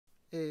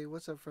Hey,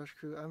 what's up, Fresh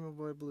Crew? I'm your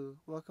boy Blue.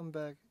 Welcome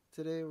back.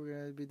 Today we're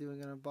going to be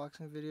doing an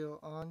unboxing video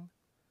on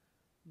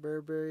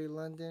Burberry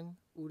London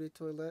Eau de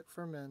Toilette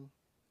for Men.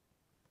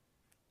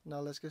 Now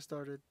let's get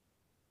started.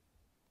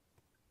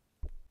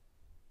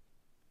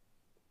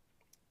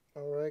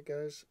 Alright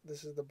guys,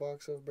 this is the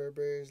box of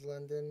Burberry's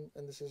London,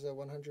 and this is a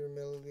 100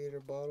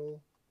 milliliter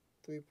bottle,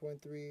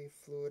 3.3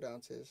 fluid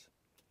ounces.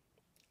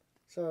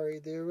 Sorry,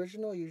 the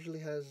original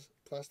usually has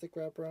plastic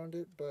wrap around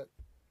it, but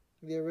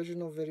the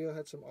original video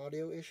had some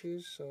audio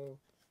issues, so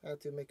I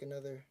had to make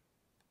another.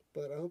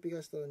 But I hope you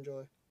guys still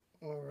enjoy.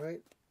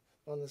 Alright,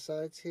 on the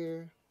sides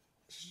here,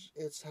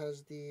 it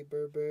has the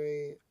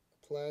Burberry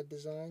plaid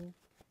design.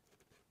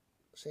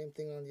 Same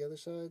thing on the other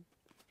side.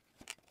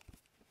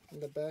 In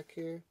the back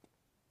here,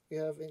 you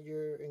have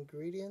your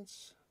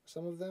ingredients,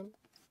 some of them.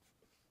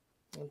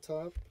 On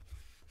top,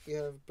 you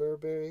have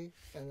Burberry,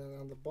 and then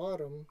on the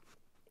bottom,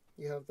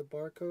 you have the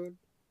barcode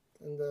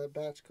and the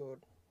batch code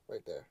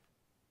right there.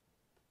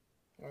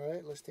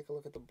 Alright, let's take a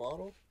look at the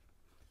bottle.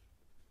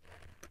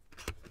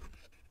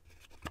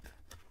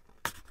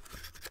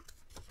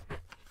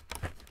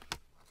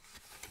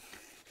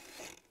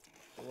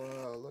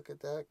 Wow, look at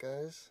that,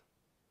 guys.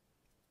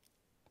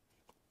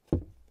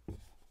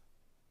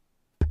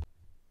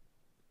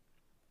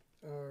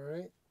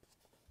 Alright,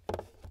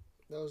 that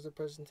was the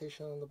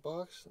presentation on the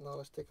box. Now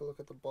let's take a look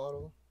at the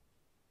bottle.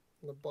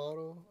 In the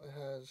bottle, it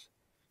has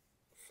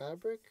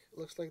fabric.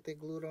 Looks like they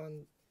glued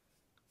on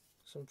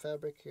some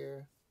fabric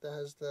here that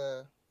has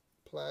the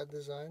plaid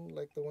design,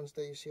 like the ones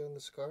that you see on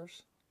the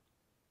scarves.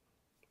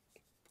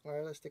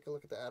 Alright, let's take a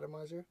look at the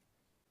atomizer.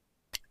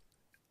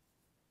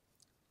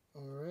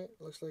 Alright,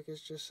 looks like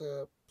it's just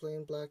a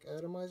plain black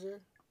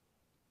atomizer.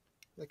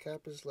 The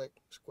cap is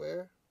like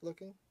square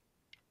looking.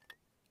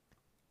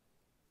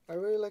 I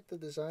really like the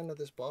design of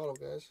this bottle,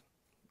 guys.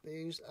 They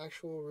use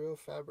actual real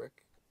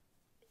fabric.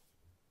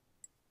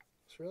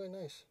 It's really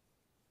nice.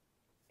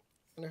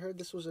 And I heard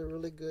this was a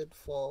really good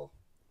fall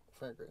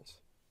fragrance.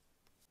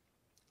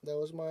 That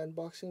was my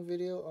unboxing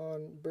video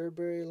on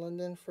Burberry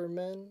London for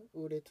Men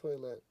Eau de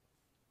Toilette.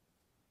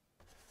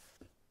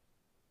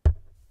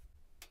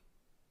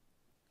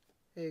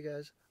 Hey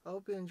guys, I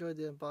hope you enjoyed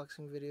the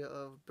unboxing video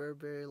of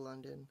Burberry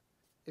London.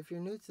 If you're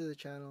new to the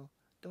channel,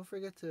 don't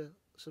forget to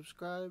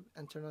subscribe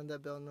and turn on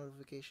that bell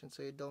notification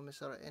so you don't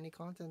miss out on any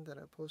content that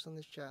I post on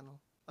this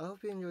channel. I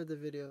hope you enjoyed the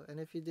video, and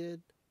if you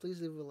did,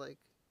 please leave a like.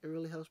 It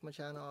really helps my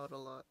channel out a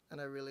lot, and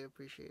I really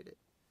appreciate it.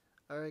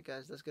 Alright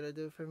guys, that's gonna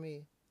do it for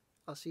me.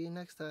 I'll see you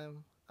next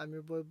time. I'm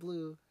your boy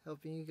Blue,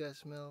 helping you guys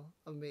smell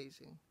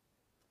amazing.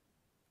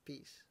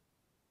 Peace.